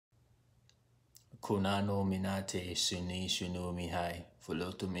Kunano minate shuni shunu mihai,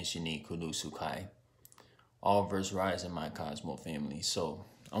 fuloto mishini kunusukai. All verse rise in my Cosmo family. So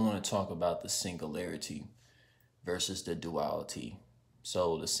I want to talk about the singularity versus the duality.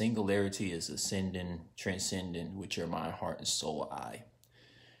 So the singularity is ascending, transcending with your mind, heart, and soul eye.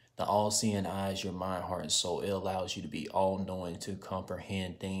 The all-seeing eye is your mind, heart, and soul. It allows you to be all-knowing, to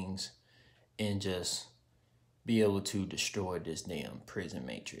comprehend things, and just be able to destroy this damn prison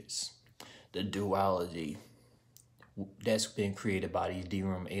matrix. The duality that's been created by these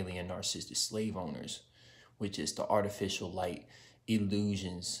D-room alien narcissistic slave owners, which is the artificial light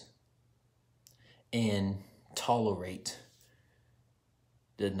illusions, and tolerate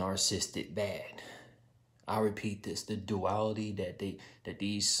the narcissistic bad. I repeat this, the duality that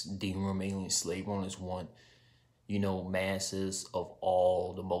these D-room alien slave owners want, masses of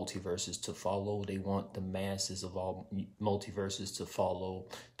all the multiverses to follow. They want the masses of all multiverses to follow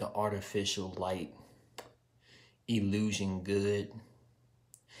the artificial light illusion good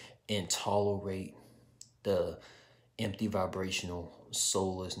and tolerate the empty vibrational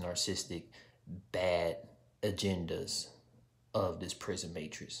soulless narcissistic bad agendas of this prison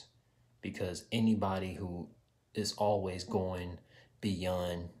matrix. Because anybody who is always going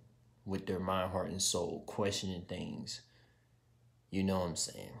beyond with their mind, heart, and soul, questioning things,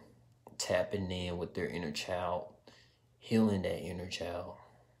 tapping in with their inner child, healing that inner child,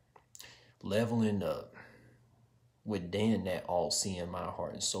 leveling up within that all-seeing mind,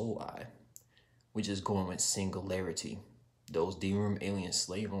 heart, and soul eye, which is going with singularity. Those D-room alien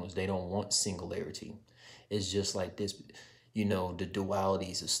slave owners, they don't want singularity. It's just like this, the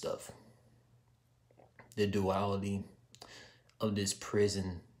dualities of stuff. The duality of this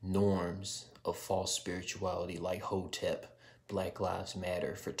prison norms of false spirituality like Hotep, Black Lives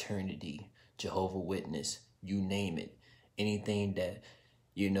Matter, fraternity, Jehovah Witness, you name it. Anything that,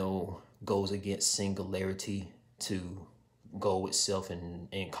 goes against singularity to go with self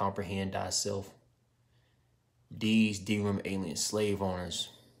and comprehend thyself. These D-room alien slave owners,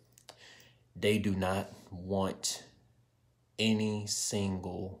 they do not want any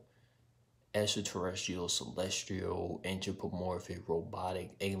single extraterrestrial, celestial, anthropomorphic,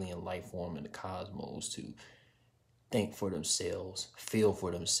 robotic, alien life form in the cosmos to think for themselves, feel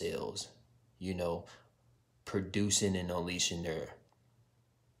for themselves, producing and unleashing their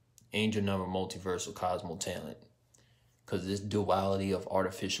angel number multiversal cosmo talent. Because this duality of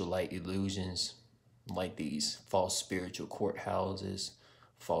artificial light illusions, like these false spiritual courthouses,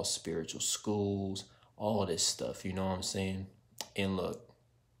 false spiritual schools, all this stuff, you know what I'm saying? And look,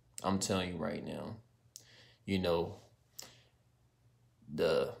 I'm telling you right now,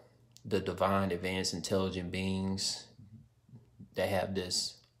 the divine, advanced, intelligent beings that have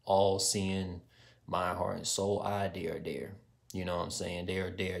this all-seeing mind, heart, and soul eye, they are there. You know what I'm saying? They are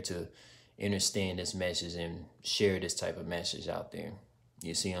there to understand this message and share this type of message out there.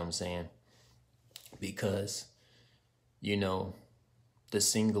 You see what I'm saying? Because, the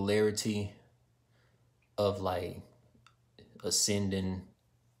singularity of like ascending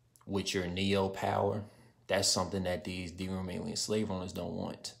with your neo power, that's something that these D-room alien slave owners don't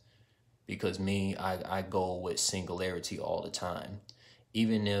want. Because I go with singularity all the time.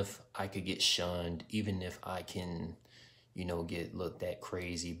 Even if I could get shunned, even if I can, get looked at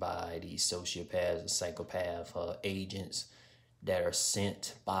crazy by these sociopaths and psychopath agents that are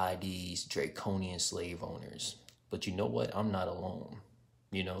sent by these draconian slave owners. But you know what? I'm not alone.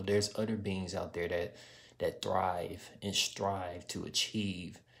 There's other beings out there that thrive and strive to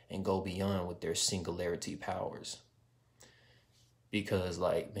achieve and go beyond with their singularity powers. Because,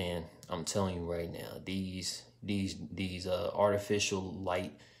 I'm telling you right now, these artificial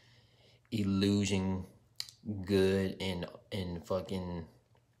light illusion good and fucking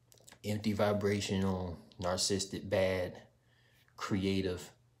empty vibrational narcissistic bad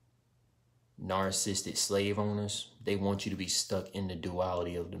creative narcissistic slave owners, they want you to be stuck in the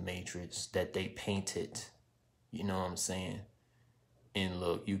duality of the matrix that they painted. You know what I'm saying? And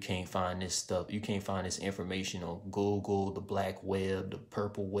look, you can't find this stuff. You can't find this information on Google, the black web, the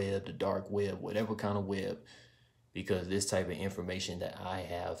purple web, the dark web, whatever kind of web. Because this type of information that I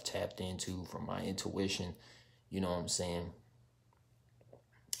have tapped into from my intuition, you know what I'm saying?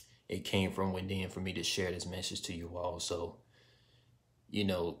 It came from within for me to share this message to you all. So,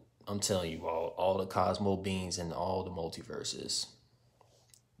 I'm telling you all the cosmo beings and all the multiverses,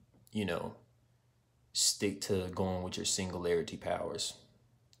 stick to going with your singularity powers.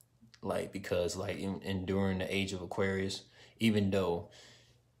 Because during the age of Aquarius, even though,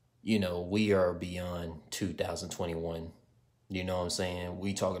 we are beyond 2021, you know what I'm saying?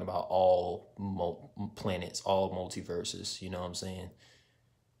 We talking about all planets, all multiverses, you know what I'm saying?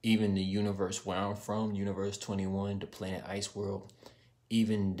 Even the universe where I'm from, Universe 21, the planet Ice World,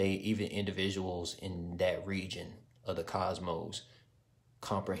 even individuals in that region of the cosmos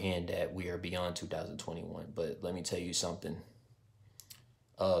comprehend that we are beyond 2021. But let me tell you something.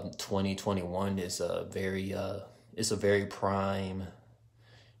 2021 is it's a very prime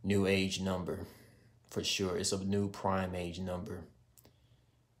new age number, for sure. It's a new prime age number.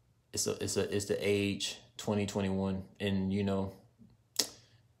 It's the age 2021, and you know,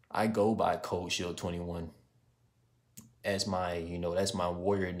 I go by Code Shield 21 as my, you know, that's my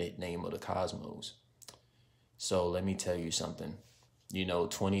warrior nickname of the cosmos. So let me tell you something. You know,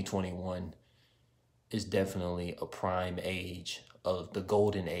 2021 is definitely a prime age of the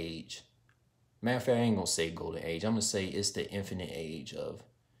golden age. Matter of fact, I ain't gonna say golden age. I'm gonna say it's the infinite age of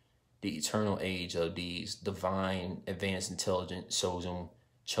the eternal age of these divine, advanced, intelligent,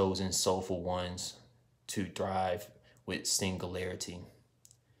 chosen soulful ones to thrive with singularity.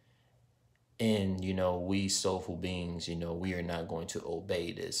 And, you know, we soulful beings, you know, we are not going to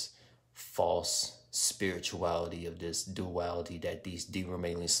obey this false spirituality of this duality that these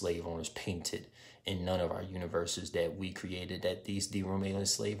derailing slave owners painted in none of our universes that we created, that these derailing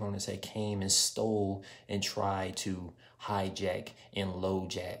slave owners had came and stole and tried to hijack and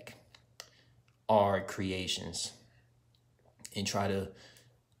lowjack our creations and try to,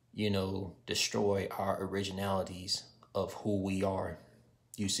 you know, destroy our originalities of who we are.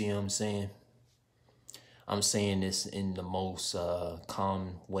 You see what I'm saying? I'm saying this in the most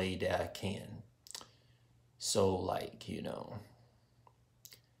calm way that I can. So, like, you know,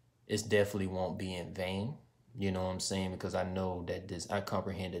 it definitely won't be in vain. You know what I'm saying? Because I know that I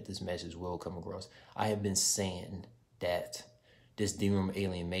comprehend that this message will come across. I have been saying that this demon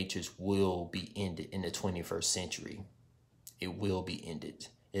alien matrix will be ended in the 21st century. It will be ended.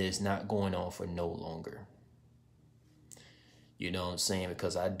 It is not going on for no longer. You know what I'm saying?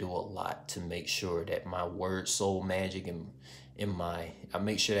 Because I do a lot to make sure that my word soul magic I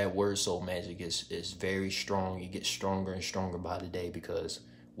make sure that word soul magic is very strong. It gets stronger and stronger by the day, because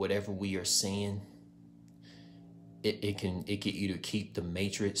whatever we are saying, it can either keep the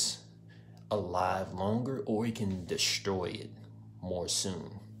matrix alive longer or it can destroy it more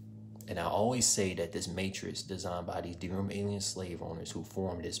soon. And I always say that this matrix designed by these demon alien slave owners who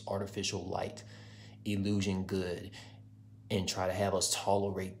form this artificial light, illusion good, and try to have us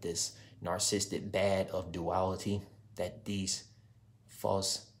tolerate this narcissistic bad of duality that these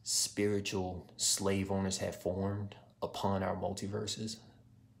false spiritual slave owners have formed upon our multiverses.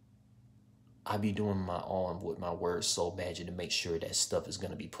 I be doing my all with my word soul magic to make sure that stuff is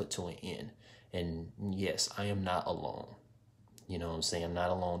going to be put to an end. And yes, I am not alone. You know what I'm saying? I'm not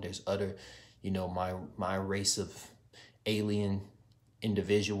alone. There's other, you know, my race of alien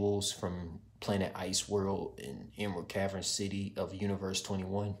individuals from planet Ice World and Emerald Cavern City of Universe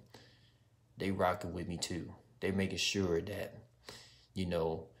 21. They rocking with me too. They making sure that, you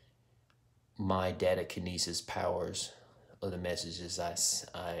know, my data kinesis powers of the messages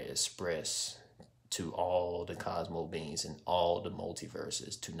I express to all the cosmo beings and all the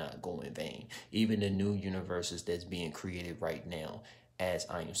multiverses to not go in vain. Even the new universes that's being created right now as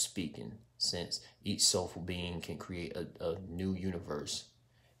I am speaking, since each soulful being can create a new universe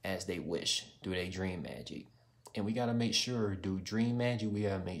as they wish through their dream magic. And we got to make sure, through dream magic, we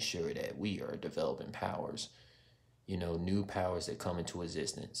got to make sure that we are developing powers, you know, new powers that come into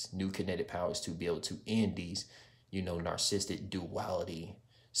existence, new kinetic powers to be able to end these, you know, narcissistic duality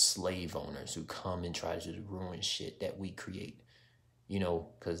slave owners who come and try to just ruin shit that we create. You know,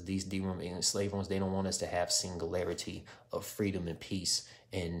 because these demon slave owners, they don't want us to have singularity of freedom and peace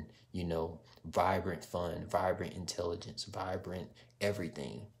and, you know, vibrant fun, vibrant intelligence, vibrant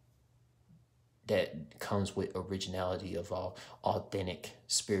everything that comes with originality of all authentic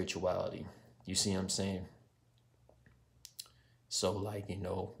spirituality. You see what I'm saying? So, like, you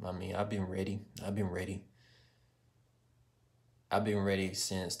know, I mean, I've been ready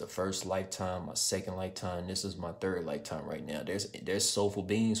since the first lifetime, my second lifetime. This is my third lifetime right now. There's soulful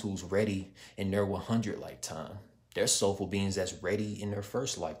beings who's ready in their 100 lifetime. There's soulful beings that's ready in their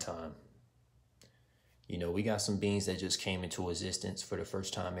first lifetime. You know, we got some beings that just came into existence for the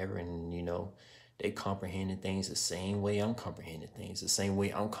first time ever, and, you know, they comprehended things the same way I'm comprehending things, the same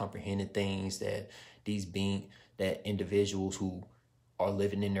way I'm comprehending things that that individuals who are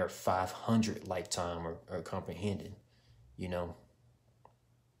living in their 500 lifetime are comprehending. You know,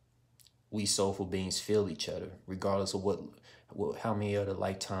 we soulful beings feel each other regardless of how many other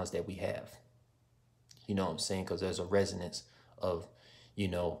lifetimes that we have. You know what I'm saying? Because there's a resonance of, you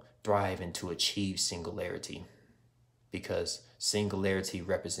know, thriving to achieve singularity, because singularity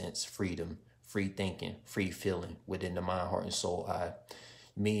represents freedom, free thinking, free feeling within the mind, heart, and soul.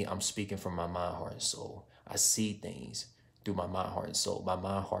 Me, I'm speaking from my mind, heart, and soul. I see things through my mind, heart, and soul. My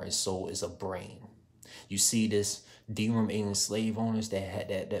mind, heart, and soul is a brain. You see this D-room alien slave owners that had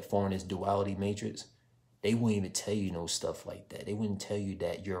that formed this duality matrix, they wouldn't even tell you no stuff like that. They wouldn't tell you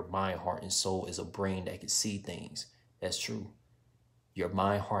that your mind, heart, and soul is a brain that can see things. That's true. Your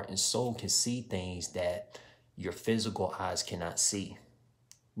mind, heart, and soul can see things that your physical eyes cannot see.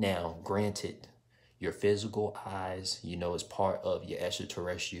 Now, granted, your physical eyes, you know, is part of your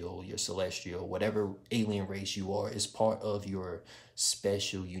extraterrestrial, your celestial, whatever alien race you are, is part of your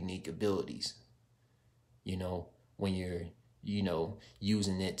special, unique abilities. You know, when you're, you know,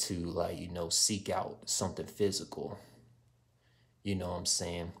 using it to, like, you know, seek out something physical. You know what I'm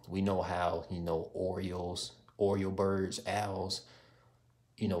saying? We know how, you know, Orioles, Oriole birds, owls,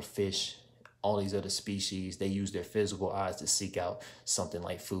 you know, fish, all these other species, they use their physical eyes to seek out something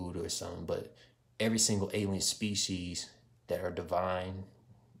like food or something. But every single alien species that are divine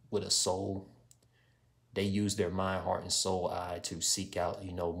with a soul, they use their mind, heart, and soul eye to seek out,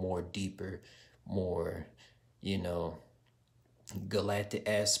 you know, more deeper, more, you know, galactic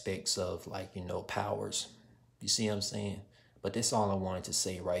aspects of, like, you know, powers. You see what I'm saying? But that's all I wanted to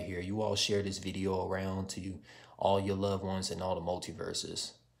say right here. You all share this video around to all your loved ones and all the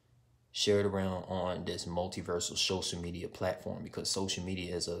multiverses. Share it around on this multiversal social media platform, because social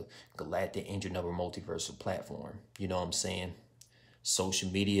media is a galactic angel number multiversal platform. You know what I'm saying?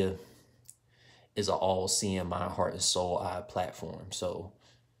 Social media is an all-seeing mind, heart, and soul eye platform. So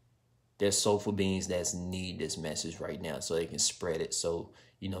there's soulful beings that need this message right now so they can spread it. So,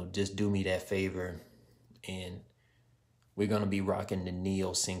 you know, just do me that favor, and we're going to be rocking the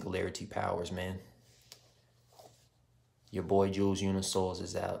Neo Singularity powers, man. Your boy JewelsUnisouls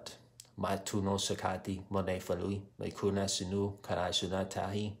is out. Matuno Sakati, Mone Falui, Makuna Sinu, Karashuna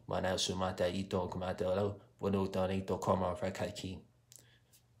Tahi, Mana Sumata Ito Kumatelo, Vono Donito Koma Rakaki.